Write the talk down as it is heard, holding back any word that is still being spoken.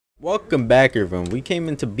Welcome back, everyone. We came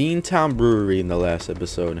into Beantown Brewery in the last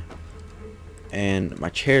episode, and my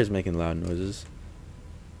chair is making loud noises.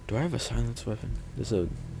 Do I have a silence weapon? There's a...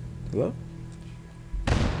 Hello?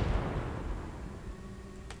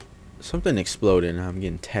 Something exploded and I'm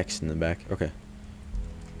getting text in the back. Okay.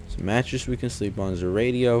 There's a mattress we can sleep on. There's a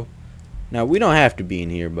radio. Now, we don't have to be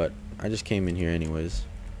in here, but I just came in here anyways.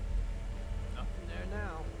 Nothing there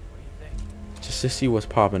now. What do you think? Just to see what's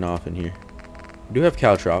popping off in here. We do have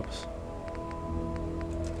caltrops.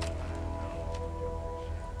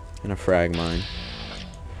 And a frag mine.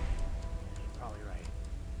 You're probably right.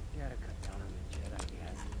 You gotta cut down on the jet, I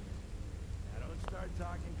guess. Now don't start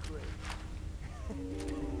talking quick.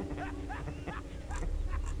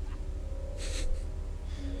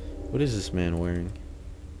 What is this man wearing?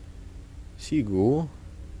 Is he a ghoul?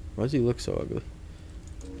 Why does he look so ugly?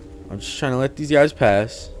 I'm just trying to let these guys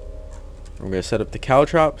pass. We're gonna set up the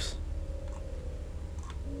caltrops.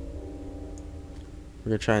 We're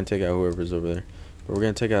gonna try and take out whoever's over there. But we're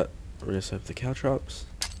gonna set up the caltrops.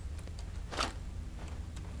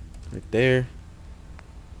 Right there.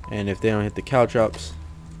 And if they don't hit the caltrops,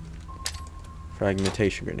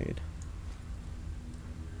 fragmentation grenade.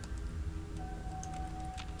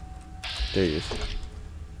 There he is.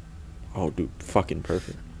 Oh, dude, fucking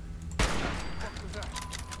perfect.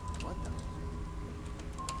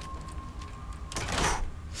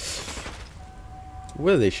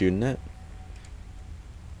 What are they shooting at?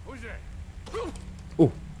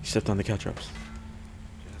 Oh, he stepped on the caltrops.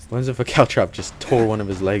 What if a caltrop just tore one of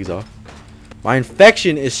his legs off? My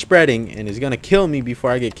infection is spreading and is gonna kill me before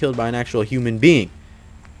I get killed by an actual human being.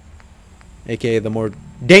 AKA the more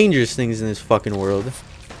dangerous things in this fucking world.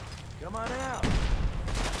 Come on out.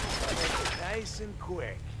 Nice and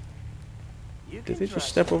quick. Did they just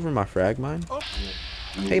step over my frag mine? Oh.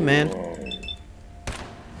 Hey, man.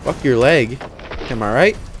 Fuck your leg. Am I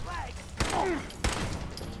right?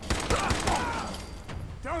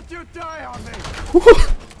 Don't you die on me.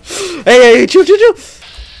 Hey, chill.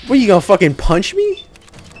 What, you gonna fucking punch me?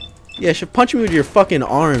 Yeah, should punch me with your fucking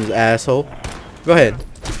arms, asshole. Go ahead.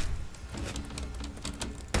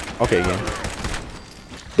 Okay, again.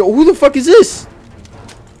 Who the fuck is this?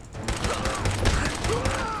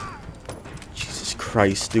 Jesus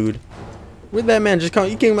Christ, dude. Where'd that man just come?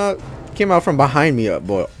 He came out from behind me,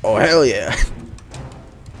 boy. Oh, hell yeah.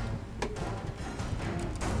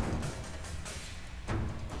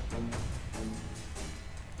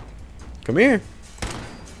 Come here.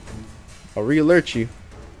 I'll re-alert you.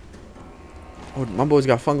 Oh, my boy's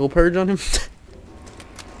got fungal purge on him.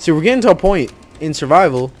 See, we're getting to a point in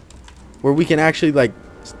survival where we can actually, like,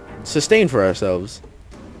 sustain for ourselves.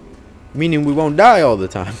 Meaning we won't die all the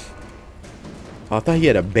time. Oh, I thought he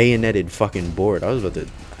had a bayoneted fucking board. I was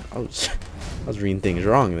reading things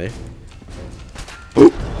wrong there.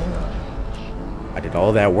 Boop. I did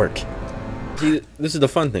all that work. See, this is the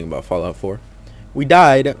fun thing about Fallout 4. We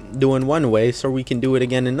died doing one way, so we can do it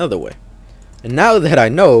again another way. And now that I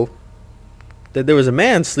know that there was a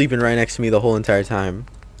man sleeping right next to me the whole entire time.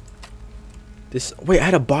 Wait, I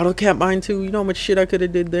had a bottle cap mine too? You know how much shit I could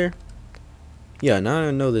have did there? Yeah, now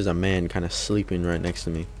I know there's a man kind of sleeping right next to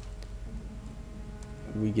me.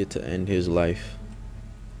 We get to end his life.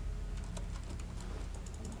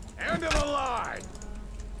 End of the line.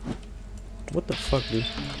 What the fuck, dude?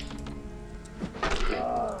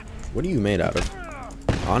 What are you made out of?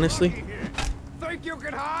 Honestly? Think you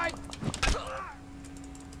can hide?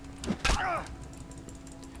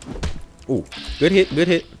 Ooh, good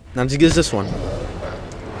hit. Not as good as this one.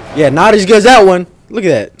 Yeah, not as good as that one. Look at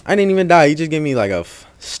that. I didn't even die. He just gave me like a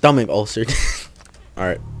stomach ulcer.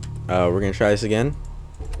 Alright, we're gonna try this again.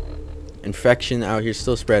 Infection out here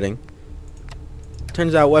still spreading.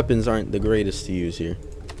 Turns out weapons aren't the greatest to use here.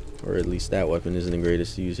 Or at least that weapon isn't the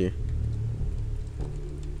greatest to use here.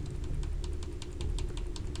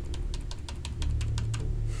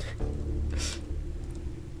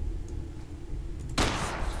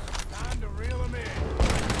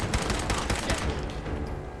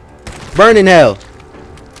 Burn in hell.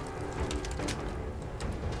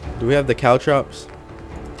 Do we have the caltrops?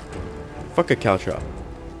 Fuck a caltrop.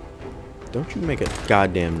 Don't you make a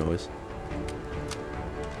goddamn noise.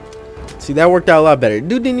 See, that worked out a lot better.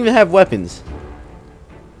 Dude didn't even have weapons.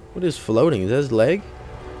 What is floating? Is that his leg?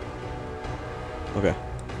 Okay.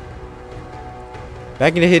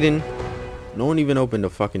 Back into hidden. No one even opened a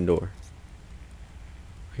fucking door.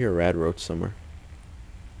 I hear a rad roach somewhere.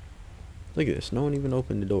 Look at this. No one even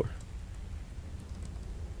opened the door.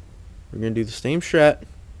 We're gonna do the same strat.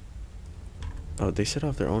 Oh, they set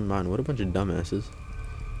off their own mine. What a bunch of dumbasses.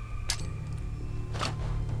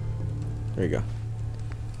 There you go.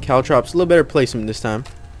 Caltrops, a little better placement this time.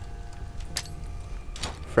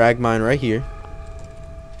 Frag mine right here.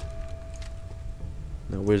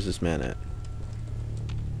 Now where's this man at?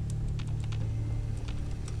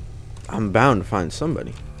 I'm bound to find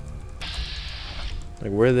somebody.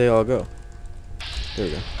 Like, where'd they all go? There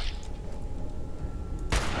we go.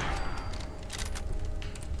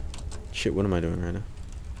 Shit, what am I doing right now?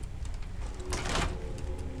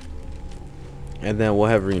 And then we'll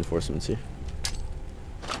have reinforcements here.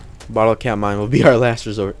 Bottle cap mine will be our last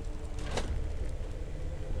resort.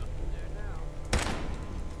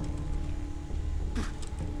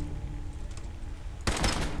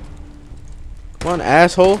 Come on,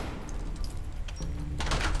 asshole.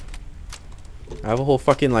 I have a whole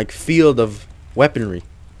fucking like field of weaponry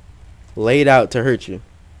laid out to hurt you.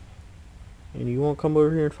 And you won't come over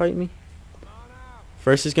here and fight me?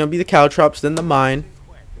 First it's gonna be the caltrops, then the mine.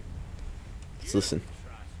 Let's listen.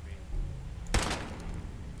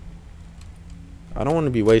 I don't want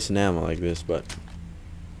to be wasting ammo like this, but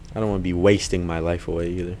I don't want to be wasting my life away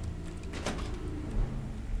either.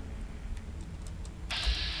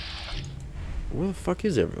 Where the fuck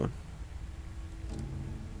is everyone?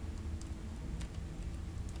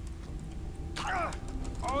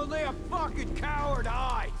 Only a fucking coward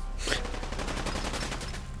hides.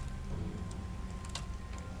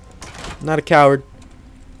 Not a coward.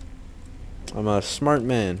 I'm a smart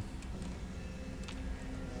man.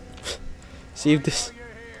 See, if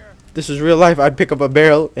this was real life, I'd pick up a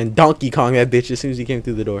barrel and Donkey Kong that bitch as soon as he came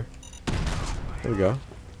through the door. There we go.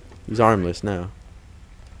 He's armless now.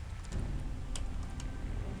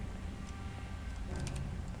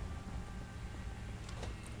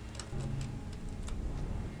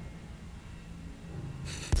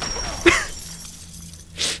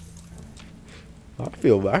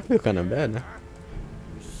 I feel kind of bad now.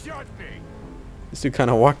 This dude kind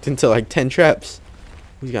of walked into like 10 traps.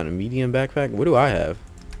 He's got a medium backpack. What do I have?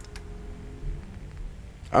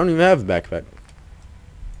 I don't even have a backpack.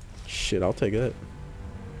 Shit, I'll take that.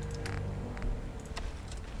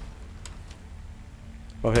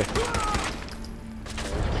 Oh, hey.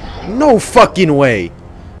 No fucking way!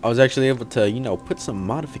 I was actually able to, you know, put some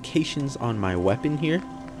modifications on my weapon here.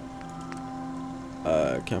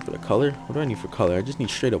 Can I put a color? What do I need for color? I just need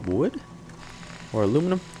straight up wood or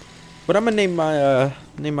aluminum. But I'm gonna name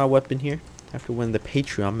my weapon here after one of the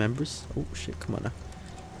Patreon members. Oh shit, come on now.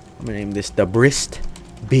 I'm gonna name this the Brist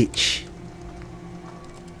Bitch.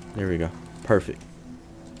 There we go. Perfect.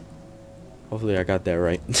 Hopefully I got that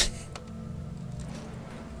right.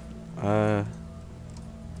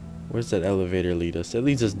 Where's that elevator lead us? It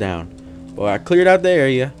leads us down. Well, I cleared out the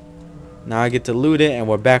area. Now I get to loot it and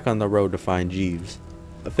we're back on the road to find Jeeves.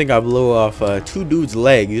 I think I blew off 2 dudes'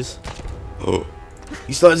 legs. Oh.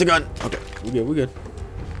 He still has a gun. Okay, we're good.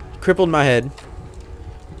 Crippled my head.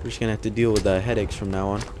 We're just gonna have to deal with the headaches from now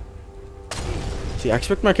on. See, I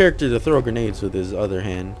expect my character to throw grenades with his other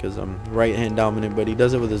hand because I'm right hand dominant, but he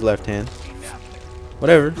does it with his left hand.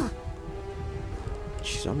 Whatever.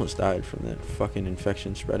 Jeez, I almost died from that fucking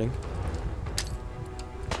infection spreading.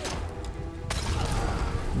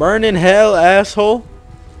 Burn in hell, asshole.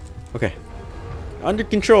 Okay. Under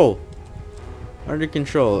control. Under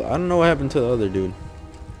control. I don't know what happened to the other dude.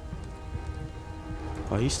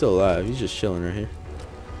 Oh, he's still alive. He's just chilling right here.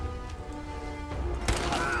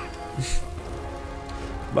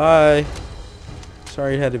 Bye.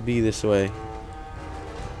 Sorry it had to be this way.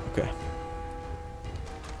 Okay.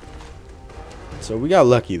 So we got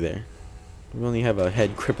lucky there. We only have a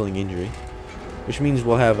head crippling injury, which means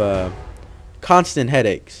we'll have constant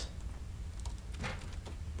headaches.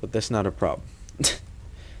 But that's not a problem.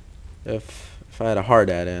 If I had a hard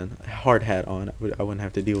hat on, I wouldn't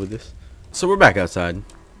have to deal with this. So we're back outside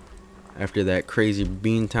after that crazy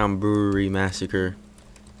Beantown Brewery massacre.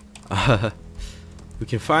 We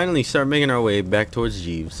can finally start making our way back towards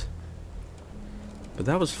Jeeves. But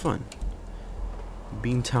that was fun.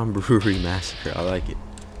 Beantown Brewery massacre. I like it.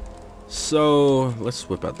 So let's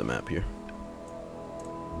whip out the map here.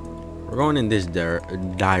 We're going in this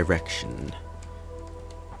direction.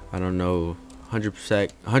 I don't know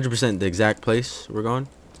 100% the exact place we're going,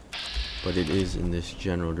 but it is in this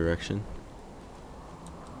general direction.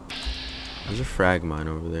 There's a frag mine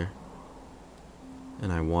over there,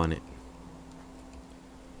 and I want it.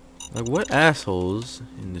 Like, what assholes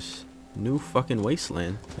in this new fucking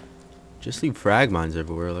wasteland just leave frag mines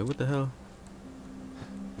everywhere? Like, what the hell?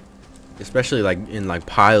 Especially like in like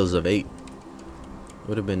piles of 8.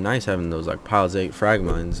 Would have been nice having those like piles of 8 frag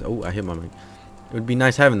mines. Oh, I hit my mic. It would be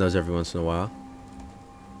nice having those every once in a while.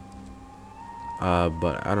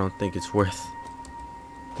 But I don't think it's worth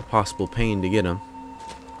the possible pain to get them.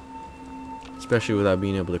 Especially without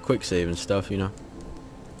being able to quick save and stuff, you know.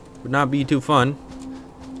 Would not be too fun.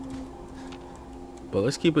 But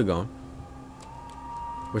let's keep it going.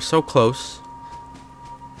 We're so close,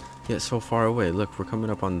 yet so far away. Look, we're coming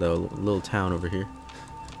up on the little town over here.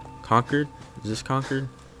 Concord? Is this Concord?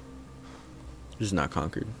 This is not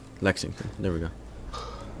Concord. Lexington. There we go.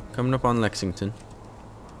 Coming up on Lexington.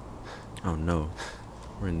 Oh no.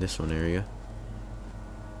 We're in this one area.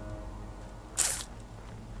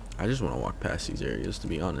 I just want to walk past these areas, to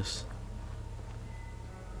be honest.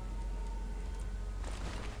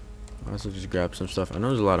 Might as well just grab some stuff. I know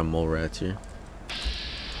there's a lot of mole rats here.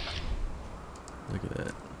 Look at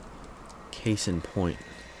that. Case in point.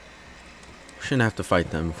 We shouldn't have to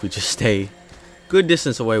fight them if we just stay good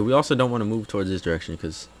distance away. We also don't want to move towards this direction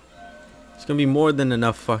because it's going to be more than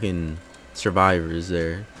enough fucking survivors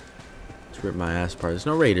there to rip my ass apart. There's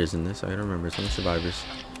no raiders in this. I don't remember. It's only survivors.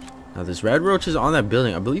 Now this red roach is on that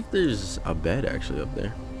building. I believe there's a bed actually up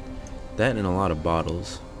there. That and a lot of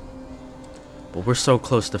bottles. But we're so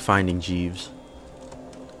close to finding Jeeves.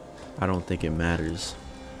 I don't think it matters.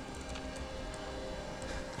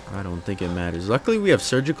 I don't think it matters. Luckily we have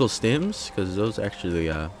surgical stims because those actually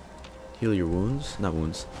heal your wounds. Not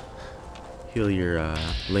wounds. Heal your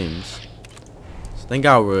limbs. So thank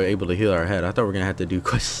God we were able to heal our head. I thought we were going to have to do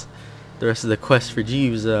quests. The rest of the quest for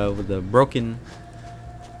Jeeves with the broken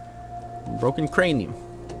cranium.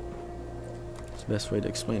 That's the best way to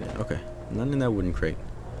explain it. Okay. None in that wooden crate.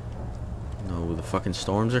 No, the fucking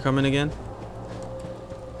storms are coming again.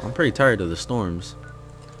 I'm pretty tired of the storms.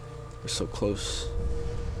 We're so close.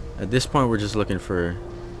 At this point, we're just looking for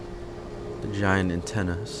the giant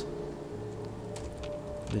antennas.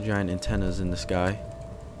 The giant antennas in the sky.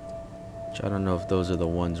 Which I don't know if those are the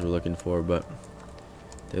ones we're looking for, but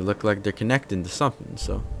they look like they're connecting to something,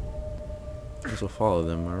 so we'll follow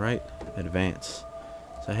them, alright? Advance.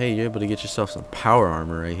 So hey, you're able to get yourself some power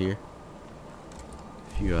armor right here.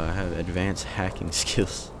 If you have advanced hacking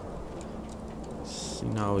skills. So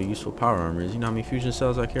you know how useful power armor is. You know how many fusion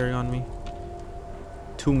cells I carry on me?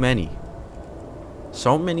 Too many.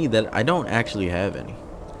 So many that I don't actually have any.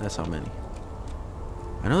 That's how many.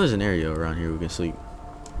 I know there's an area around here we can sleep.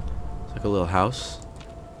 It's like a little house,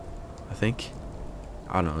 I think.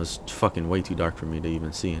 I don't know, it's fucking way too dark for me to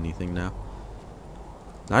even see anything now.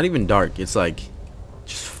 Not even dark, it's like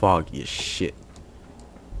just foggy as shit.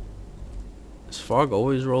 Does fog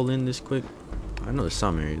always roll in this quick? I know there's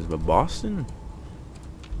some areas, but Boston?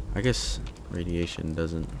 I guess radiation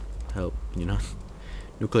doesn't help, you know?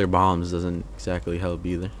 Nuclear bombs doesn't exactly help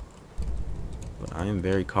either. But I am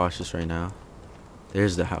very cautious right now.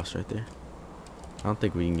 There's the house right there. I don't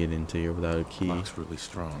think we can get into here without a key. Lock's really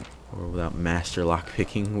strong. Or without master lock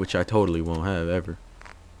picking, which I totally won't have ever.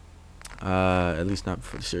 At least not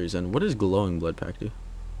for the series end. What does glowing blood pack do?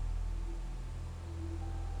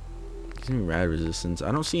 Gives me rad resistance.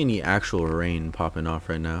 I don't see any actual rain popping off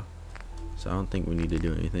right now, so I don't think we need to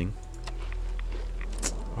do anything.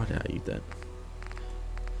 Why did I eat that?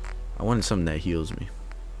 I wanted something that heals me.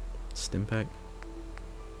 Stim pack?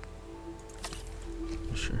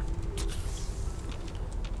 Sure.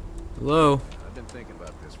 Hello? I've been thinking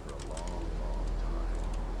about this for a long, long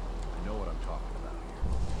time. I know what I'm talking about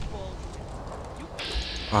here.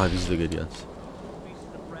 Oh, these are the good guns.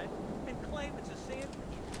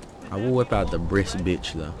 I will whip out the brisk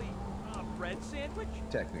bitch though.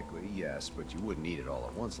 Technically, yes, but you wouldn't eat it all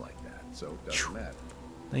at once like that, so it doesn't matter.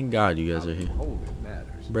 Thank God you guys are here. Hold it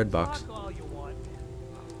matters. Bread box.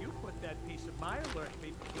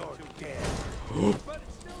 You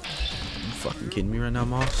fucking kidding me right now,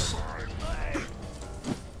 Moss?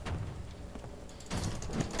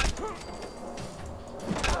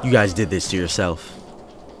 You guys did this to yourself.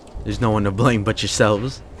 There's no one to blame but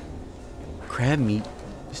yourselves. Crab meat.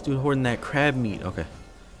 This dude hoarding that crab meat. Okay.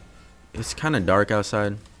 It's kind of dark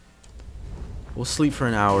outside. We'll sleep for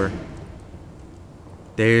an hour.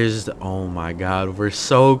 There's the, oh my God, we're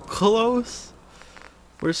so close.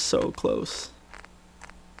 We're so close.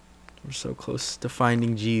 We're so close to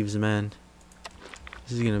finding Jeeves, man.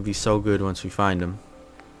 This is gonna be so good once we find him.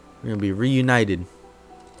 We're gonna be reunited.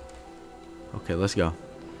 Okay, let's go.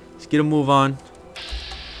 Let's get a move on.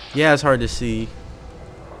 Yeah, it's hard to see.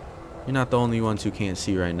 You're not the only ones who can't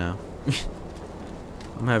see right now.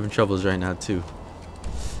 I'm having troubles right now too.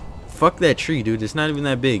 Fuck that tree, dude. It's not even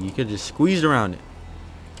that big. You could just squeeze around it.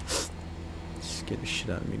 Scared the shit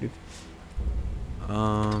out of me, dude.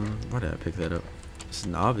 Why did I pick that up? This is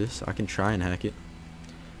novice. I can try and hack it.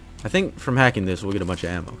 I think from hacking this, we'll get a bunch of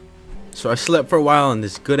ammo. So I slept for a while in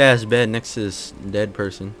this good ass bed next to this dead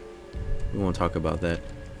person. We won't talk about that.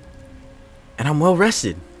 And I'm well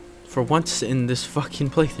rested for once in this fucking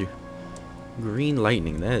playthrough. Green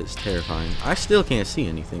lightning, that is terrifying. I still can't see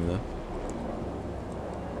anything though.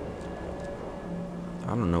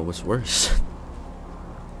 don't know what's worse.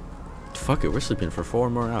 Fuck it, we're sleeping for 4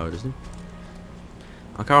 more hours, dude.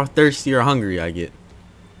 Look how thirsty or hungry I get.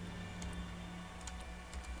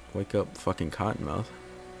 Wake up, fucking cottonmouth.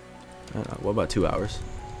 What about 2 hours?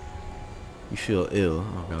 You feel ill.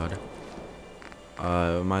 Oh god.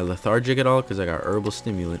 Am I lethargic at all? Because I got herbal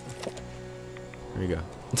stimulant. There you go.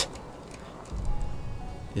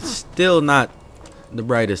 It's still not the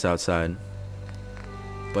brightest outside,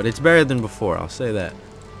 but it's better than before, I'll say that.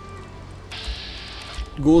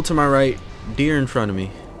 Ghoul to my right, deer in front of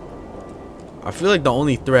me. I feel like the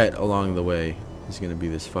only threat along the way is gonna be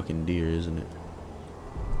this fucking deer, isn't it?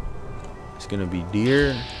 It's gonna be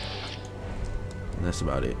deer, and that's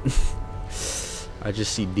about it. I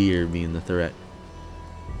just see deer being the threat.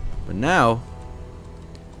 But now,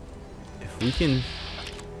 if we can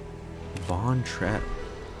Von Trapp.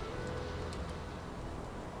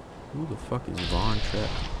 Who the fuck is Von Trapp?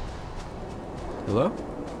 Hello?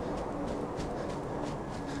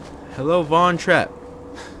 Hello, Von Trapp.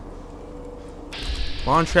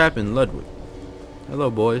 Von Trapp in Ludwig. Hello,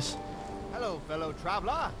 boys. Hello, fellow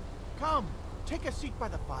traveler. Come, take a seat by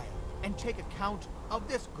the fire and take account of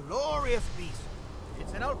this glorious beast.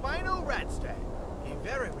 It's an albino rat stag, a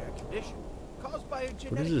very rare condition caused by a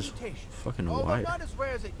genetic mutation. Fucking although wire? not as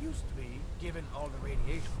rare as it used to be, given all the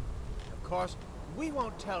radiation. Of course, we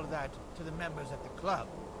won't tell that to the members at the club,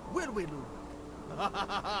 will we, Lou?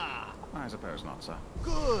 I suppose not, sir.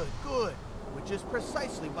 Good, good. Which is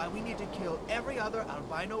precisely why we need to kill every other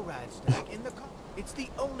albino rat stag in the club. It's the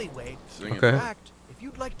only way. Sing Okay. In fact, if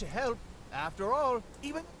you'd like to help, after all,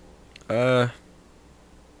 even... Where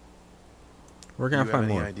can I find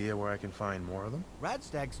more? idea where I can find more of them? Rat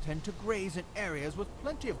stags tend to graze in areas with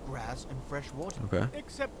plenty of grass and fresh water. Okay.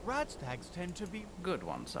 Except rat stags tend to be... Good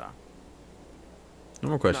one, sir. No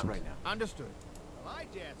more questions. Not right now. Understood. Well, I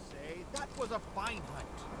dare say that was a fine hunt.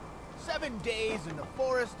 7 days in the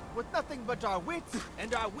forest with nothing but our wits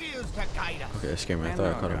and our wills to guide us. Okay, that scared me. I And thought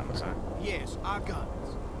I our caught him. guns, sir. Yes, our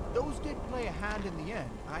guns. Those did play a hand in the end,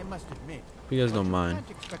 I must admit. If you guys But don't you mind.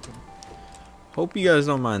 can't expect a Hope you guys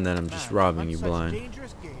don't mind that I'm just man robbing hunt you such blind.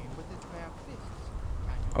 dangerous game with his bare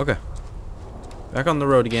fists. Okay. Back on the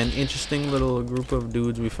road again. Interesting little group of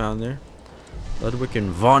dudes we found there. Ludwig and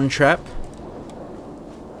Von Trapp.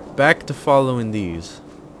 Back to following these.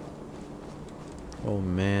 Oh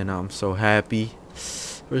man, I'm so happy.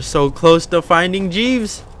 We're so close to finding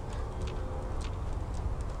Jeeves.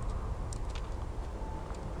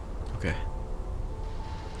 Okay.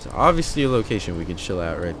 So obviously a location we can chill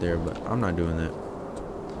out right there, but I'm not doing that.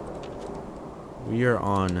 We are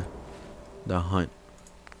on the hunt.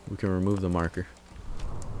 We can remove the marker.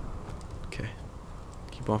 Okay.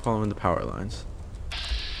 Keep on following the power lines.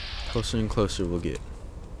 Closer and closer we'll get.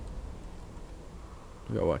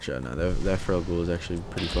 We gotta watch out now. That feral ghoul is actually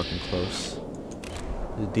pretty fucking close.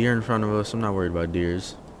 There's a deer in front of us. I'm not worried about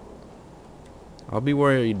deers. I'll be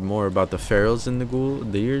worried more about the ferals than the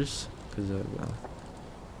deers, because I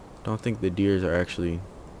don't think the deers are actually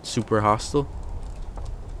super hostile.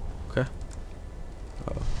 Okay.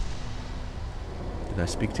 Uh-oh. Did I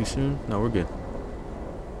speak too soon? No, we're good.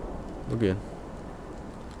 We're good.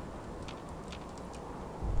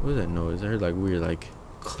 What was that noise? I heard like weird like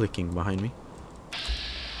clicking behind me.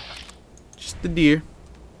 Just the deer.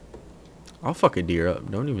 I'll fuck a deer up.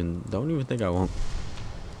 Don't even think I won't.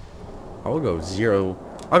 I will go 0.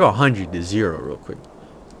 I'll go 100 to 0 real quick.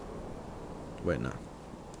 Wait, no.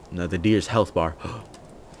 No, the deer's health bar.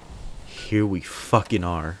 Here we fucking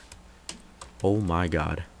are. Oh my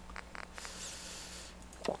god.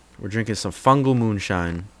 We're drinking some fungal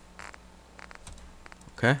moonshine.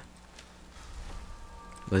 Okay?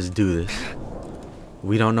 Let's do this.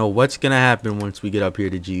 We don't know what's gonna happen once we get up here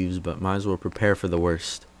to Jeeves, but might as well prepare for the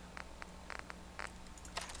worst.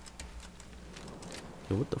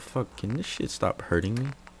 Yo, what the fuck? Can this shit stop hurting me?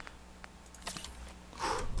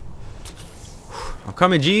 I'm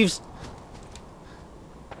coming, Jeeves.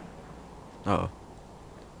 Uh-oh.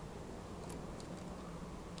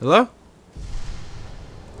 Hello?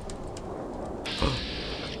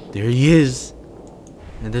 There he is.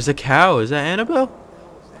 And there's a cow. Is that Annabelle?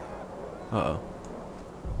 Uh-oh.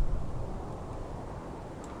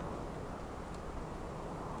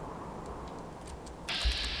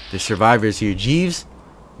 There's survivors here. Jeeves,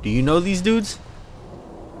 do you know these dudes?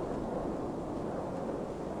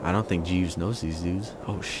 I don't think Jeeves knows these dudes.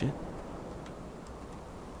 Oh, shit.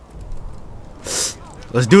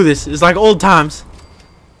 Let's do this. It's like old times.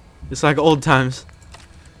 It's like old times.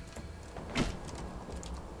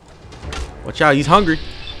 Watch out, he's hungry.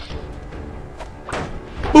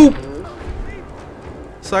 Boop.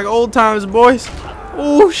 It's like old times, boys.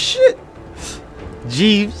 Oh, shit.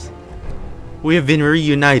 Jeeves, we have been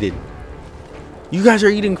reunited. You guys are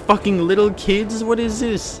eating fucking little kids? What is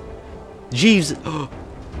this? Jeeves.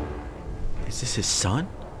 Is this his son?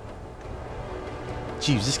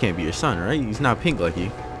 Jeeves, this can't be your son, right? He's not pink like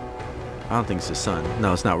you. I don't think it's his son.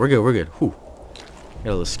 No, it's not. We're good. We're good. Whew. Got a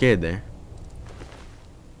little scared there.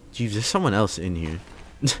 Jeeves, there's someone else in here.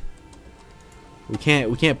 We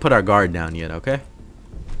can't put our guard down yet, okay?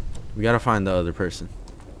 We gotta find the other person.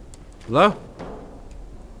 Hello?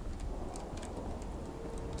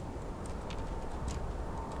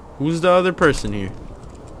 Who's the other person here?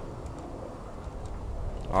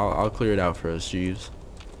 I'll clear it out for us, Jeeves.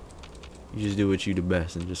 You just do what you do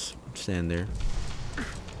best and just stand there.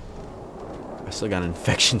 I still got an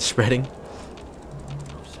infection spreading. No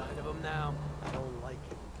sign of him now. I don't like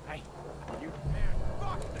it. Hey, you man,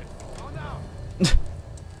 fuck this. Oh no.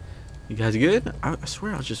 You guys good? I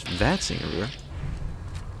swear I was just vaccing everywhere.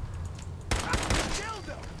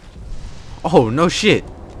 Oh, no shit.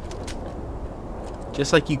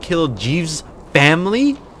 Just like you killed Jeeves'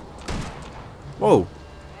 family? Whoa.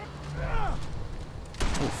 Oh,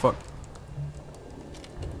 fuck.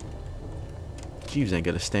 Jeeves ain't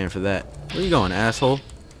gonna stand for that. Where you going, asshole?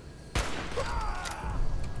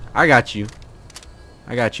 I got you.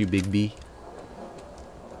 I got you, Big B.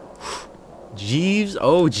 Jeeves,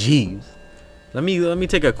 oh Jeeves. Let me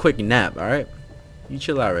take a quick nap, alright? You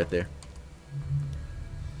chill out right there.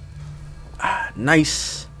 Ah,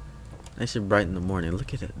 nice. Nice and bright in the morning.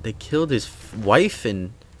 Look at it. They killed his wife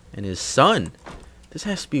and his son. This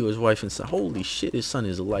has to be his wife and son. Holy shit, his son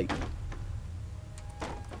is alike.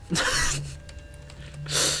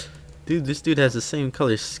 Dude, this dude has the same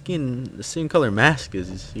color skin, the same color mask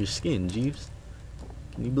as your skin, Jeeves.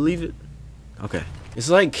 Can you believe it? Okay. It's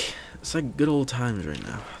like good old times right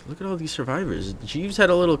now. Look at all these survivors. Jeeves had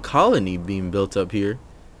a little colony being built up here.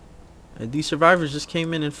 And these survivors just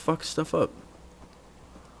came in and fucked stuff up.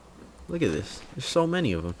 Look at this. There's so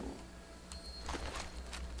many of them.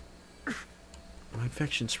 My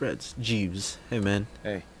infection spreads. Jeeves. Hey, man.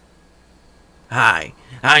 Hey. Hi,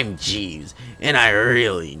 I'm Jeeves, and I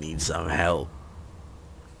really need some help.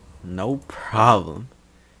 No problem.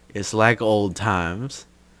 It's like old times.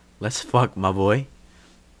 Let's fuck, my boy.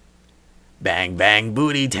 Bang, bang,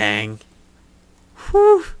 booty tang.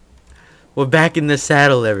 Whew. We're back in the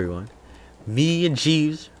saddle, everyone. Me and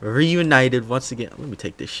Jeeves reunited once again. Let me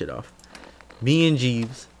take this shit off. Me and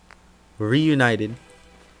Jeeves reunited.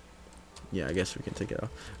 Yeah, I guess we can take it off.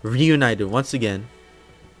 Reunited once again.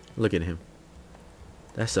 Look at him.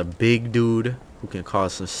 That's a big dude who can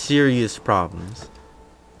cause some serious problems.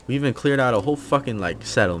 We even cleared out a whole fucking like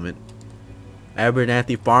settlement.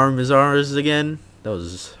 Abernathy Farm is ours again. That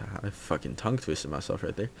was, I fucking tongue twisted myself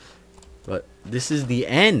right there. But this is the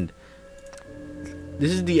end.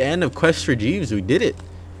 This is the end of Quest for Jeeves. We did it.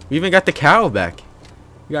 We even got the cow back.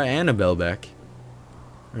 We got Annabelle back.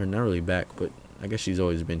 Or not really back, but I guess she's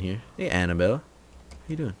always been here. Hey Annabelle. How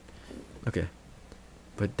you doing? Okay.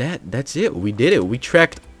 But that's it. We did it. We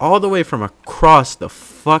trekked all the way from across the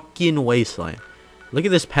fucking wasteland. Look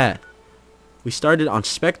at this path. We started on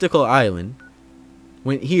Spectacle Island.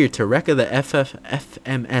 Went here to Wreck of the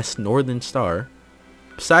FMS Northern Star.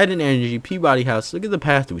 Poseidon Energy, Peabody House. Look at the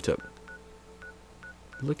path we took.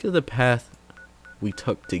 Look at the path we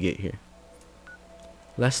took to get here.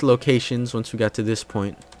 Less locations once we got to this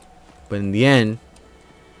point. But in the end,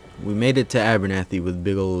 we made it to Abernathy with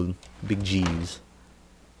big G's.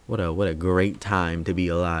 What a great time to be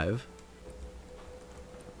alive.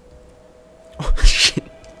 Oh shit.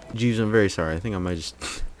 Jeeves, I'm very sorry. I think I might just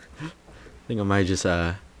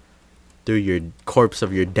threw your corpse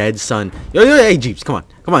of your dead son. Yo, hey Jeeves, come on.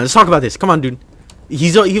 Let's talk about this. Come on, dude.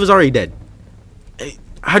 He was already dead. Hey,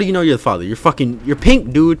 how do you know you're the father? You're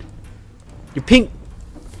pink, dude. You're pink.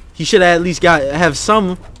 He should have at least have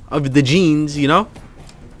some of the genes, you know?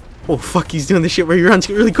 Oh fuck, he's doing the shit where he runs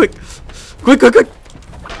really quick. Quick.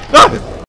 Ah!